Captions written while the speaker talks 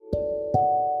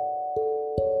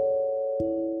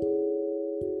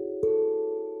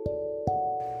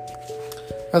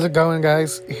How's it going,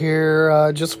 guys?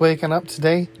 Here, just waking up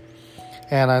today,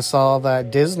 and I saw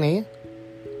that Disney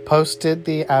posted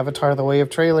the Avatar: The Way of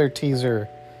trailer teaser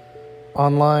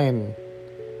online,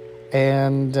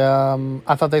 and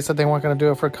I thought they said they weren't going to do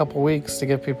it for a couple weeks to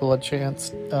give people a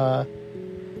chance to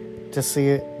see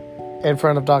it in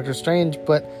front of Doctor Strange.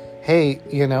 But hey,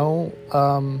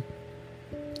 I'm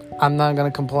not going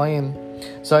to complain.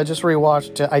 So I just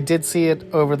rewatched it. I did see it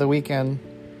over the weekend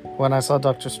when I saw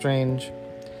Doctor Strange.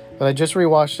 But I just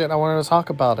rewatched it and I wanted to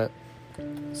talk about it.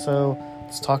 So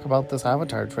let's talk about this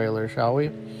Avatar trailer, shall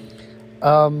we?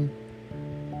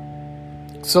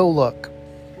 So look,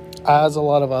 as a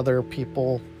lot of other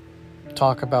people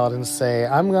talk about and say,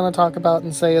 I'm going to talk about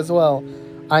and say as well,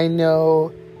 I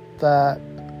know that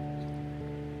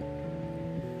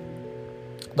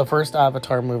the first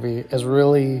Avatar movie is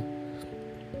really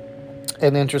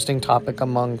an interesting topic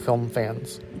among film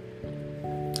fans.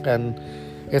 And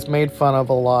it's made fun of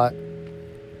a lot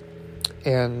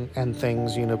and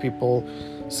things, people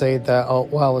say that, oh,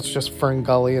 well, it's just Fern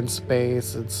Gully in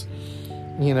space. It's,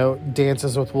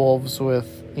 Dances with Wolves with,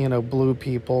 blue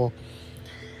people.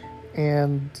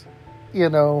 And,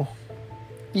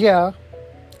 yeah,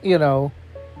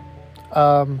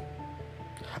 I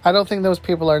don't think those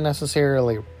people are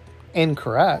necessarily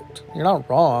incorrect. You're not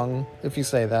wrong if you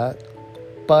say that.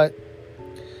 But,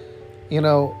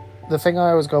 the thing I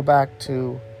always go back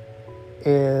to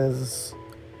is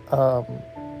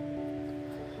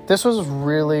this was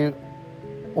really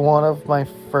one of my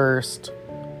first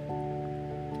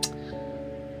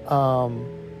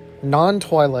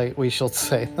non-Twilight, we shall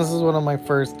say. This is one of my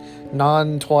first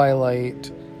non-Twilight,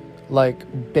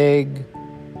 big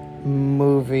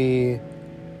movie,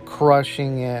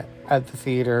 crushing it at the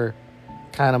theater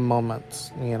kind of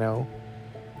moments,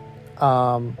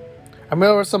 I mean,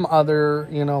 there were some other,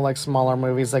 smaller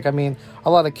movies. A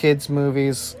lot of kids'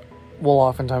 movies will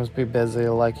oftentimes be busy.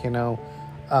 Monsters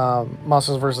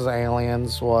vs.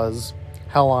 Aliens was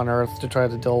hell on earth to try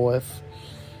to deal with.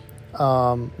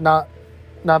 Not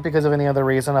because of any other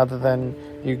reason other than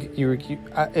you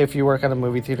if you work at a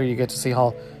movie theater, you get to see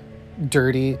how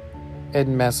dirty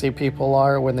and messy people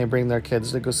are when they bring their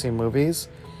kids to go see movies.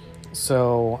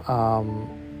 So,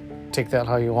 take that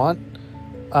how you want.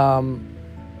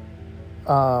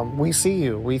 We see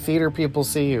you. We theater people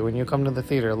see you when you come to the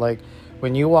theater.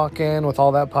 When you walk in with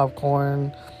all that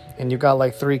popcorn and you got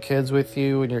 3 kids with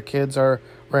you and your kids are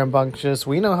rambunctious,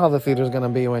 we know how the theater's going to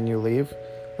be when you leave.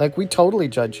 We totally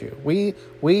judge you. We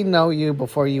know you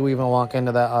before you even walk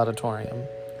into that auditorium.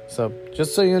 So,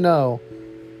 just so you know,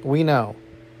 we know.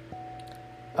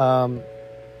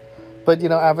 But,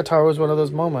 Avatar was one of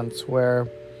those moments where,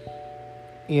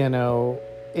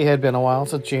 it had been a while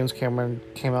since James Cameron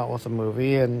came out with a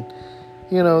movie, and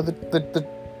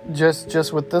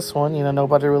just with this one,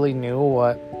 nobody really knew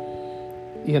what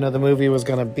the movie was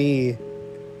gonna be,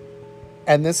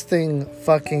 and this thing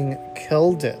fucking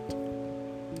killed it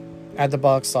at the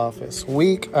box office,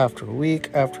 week after week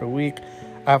after week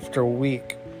after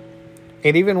week.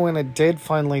 And even when it did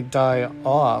finally die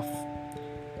off,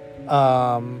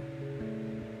 I'm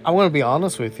gonna be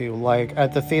honest with you,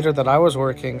 at the theater that I was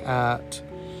working at,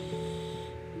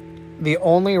 the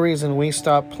only reason we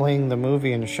stopped playing the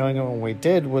movie and showing it when we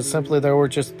did was simply there were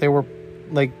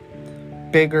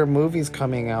bigger movies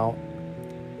coming out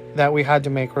that we had to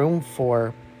make room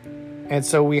for, and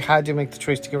so we had to make the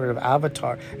choice to get rid of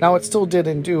Avatar. Now, it still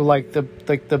didn't do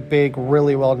the big,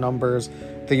 really well numbers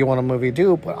that you want a movie to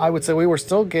do, but I would say we were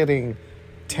still getting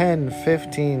 10,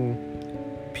 15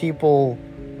 people,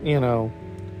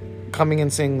 coming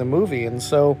and seeing the movie, and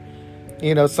so,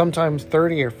 sometimes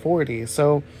 30 or 40.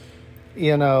 So,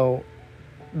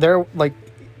 they're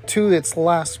to its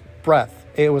last breath,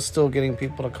 it was still getting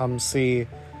people to come see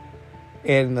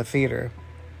in the theater,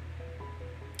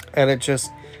 and it just,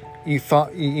 you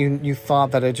thought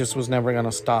that it just was never going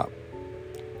to stop.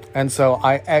 And so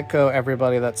I echo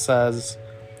everybody that says,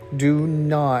 do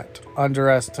not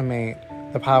underestimate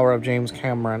the power of James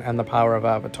Cameron and the power of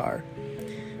Avatar,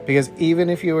 because even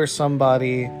if you were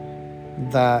somebody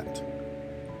that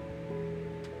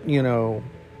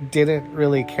didn't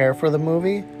really care for the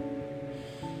movie,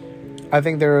 I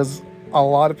think there is a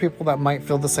lot of people that might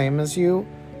feel the same as you,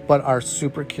 but are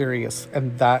super curious,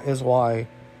 and that is why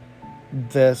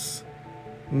this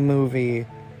movie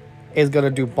is going to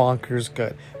do bonkers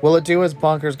good. Will it do as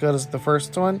bonkers good as the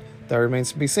first one? That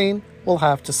remains to be seen. We'll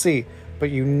have to see, but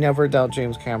you never doubt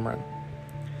James Cameron,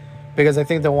 because I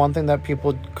think the one thing that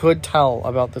people could tell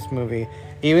about this movie,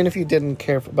 even if you didn't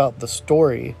care about the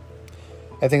story,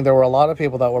 I think there were a lot of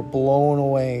people that were blown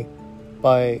away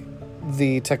by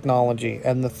the technology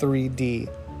and the 3D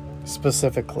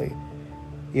specifically.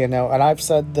 You know, and I've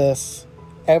said this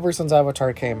ever since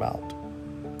Avatar came out.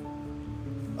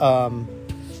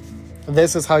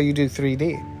 This is how you do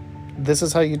 3D. This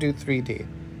is how you do 3D.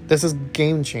 This is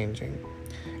game changing.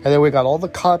 And then we got all the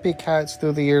copycats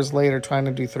through the years later trying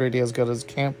to do 3D as good as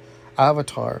Camp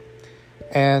Avatar.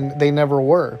 And they never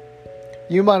were.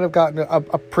 You might have gotten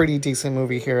a pretty decent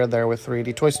movie here or there with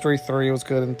 3D. Toy Story 3 was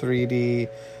good in 3D.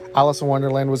 Alice in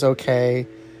Wonderland was okay.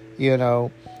 You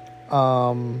know,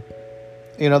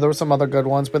 there were some other good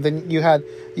ones. But then you had,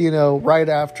 right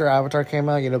after Avatar came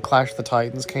out, Clash of the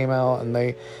Titans came out. And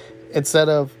they, instead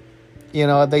of,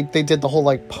 they did the whole,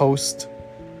 like,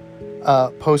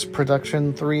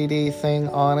 post-production 3D thing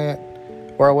on it.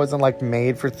 Where it wasn't, like,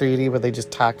 made for 3D, but they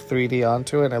just tacked 3D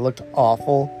onto it. And it looked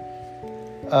awful.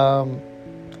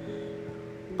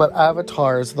 But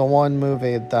Avatar is the one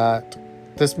movie that...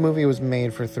 This movie was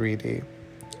made for 3D.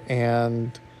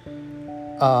 And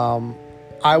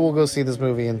I will go see this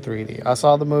movie in 3D. I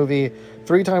saw the movie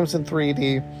 3 times in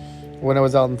 3D when it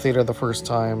was out in theater the first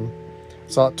time.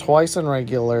 Saw it twice in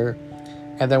regular.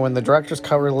 And then when the director's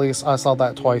cut released, I saw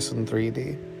that twice in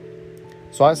 3D.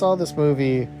 So I saw this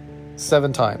movie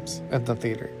 7 times in the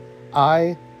theater.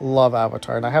 I love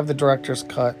Avatar. And I have the director's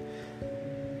cut.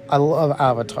 I love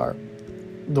Avatar.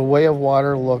 The Way of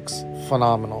Water looks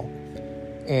phenomenal.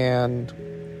 And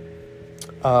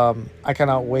I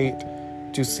cannot wait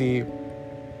to see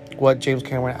what James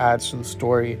Cameron adds to the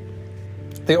story.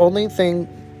 The only thing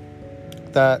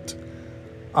that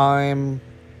I'm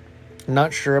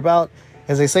not sure about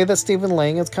is they say that Stephen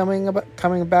Lang is coming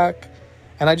back,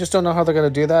 and I just don't know how they're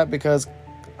going to do that, because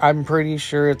I'm pretty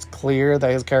sure it's clear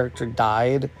that his character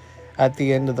died at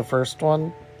the end of the first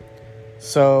one.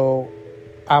 So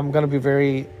I'm going to be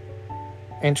very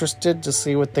interested to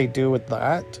see what they do with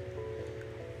that.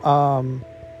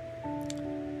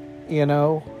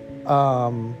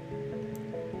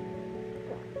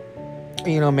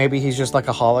 Maybe he's just like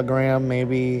a hologram.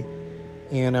 Maybe,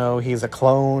 he's a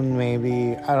clone.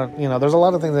 Maybe, I don't, there's a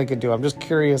lot of things they could do. I'm just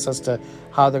curious as to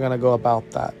how they're going to go about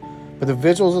that. But the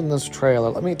visuals in this trailer,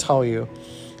 let me tell you,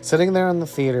 sitting there in the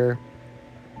theater,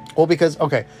 so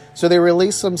they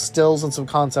released some stills and some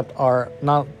concept art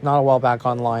not a while back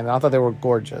online, and I thought they were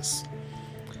gorgeous.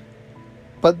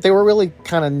 But they were really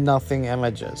kind of nothing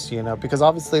images, because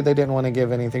obviously they didn't want to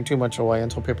give anything too much away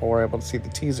until people were able to see the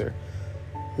teaser.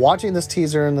 Watching this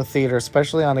teaser in the theater,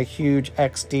 especially on a huge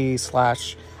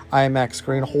XD/IMAX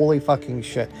screen, holy fucking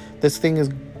shit. This thing is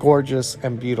gorgeous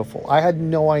and beautiful. I had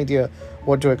no idea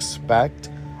what to expect.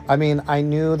 I mean, I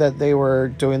knew that they were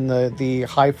doing the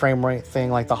high frame rate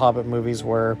thing like the Hobbit movies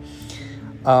were.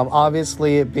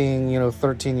 Obviously, it being,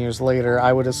 13 years later,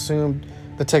 I would assume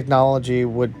the technology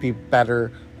would be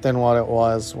better than what it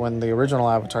was when the original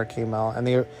Avatar came out. And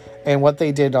what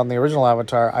they did on the original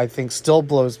Avatar, I think, still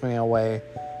blows me away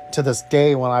to this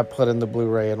day when I put in the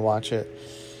Blu-ray and watch it.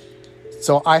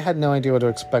 So I had no idea what to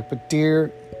expect. But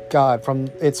dear God, from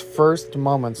its first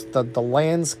moments, the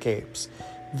landscapes,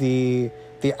 the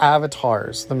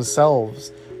avatars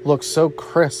themselves look so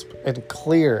crisp and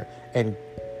clear and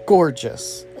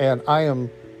gorgeous. And I am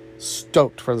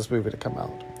stoked for this movie to come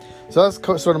out. So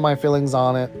that's sort of my feelings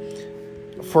on it.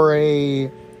 For a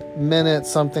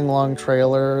minute-something long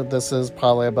trailer, this is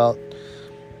probably about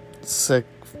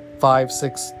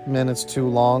 5-6 minutes too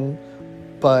long.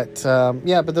 But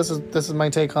but this is my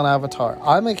take on Avatar.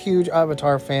 I'm a huge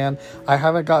Avatar fan. I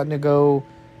haven't gotten to go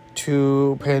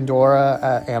to Pandora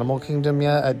at Animal Kingdom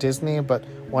yet at Disney, but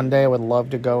one day I would love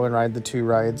to go and ride the 2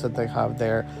 rides that they have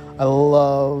there. I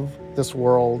love this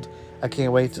world. I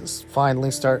can't wait to finally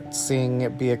start seeing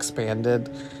it be expanded.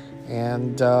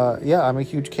 And I'm a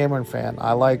huge Cameron fan.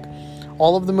 I like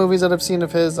all of the movies that I've seen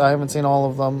of his. I haven't seen all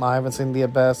of them. I haven't seen The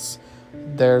Abyss.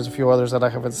 There's a few others that I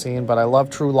haven't seen, but I love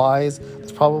True Lies.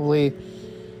 It's probably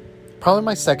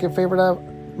my second favorite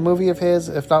movie of his,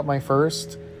 if not my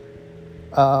first.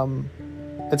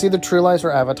 It's either True Lies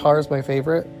or Avatar is my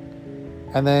favorite.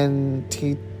 And then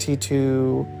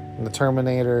T2 and The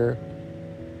Terminator.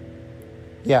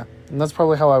 Yeah, and that's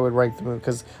probably how I would rank the movie.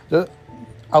 Because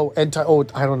I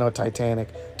don't know,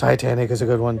 Titanic. Titanic is a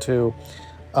good one too.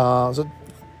 So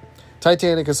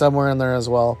Titanic is somewhere in there as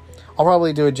well. I'll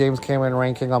probably do a James Cameron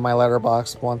ranking on my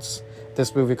Letterboxd once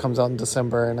this movie comes out in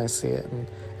December and I see it, and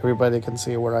everybody can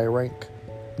see where I rank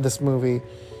this movie.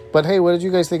 But hey, what did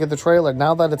you guys think of the trailer?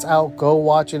 Now that it's out, go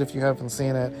watch it if you haven't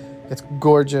seen it. It's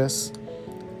gorgeous.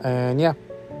 And yeah,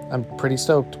 I'm pretty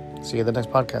stoked. See you in the next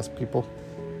podcast, people.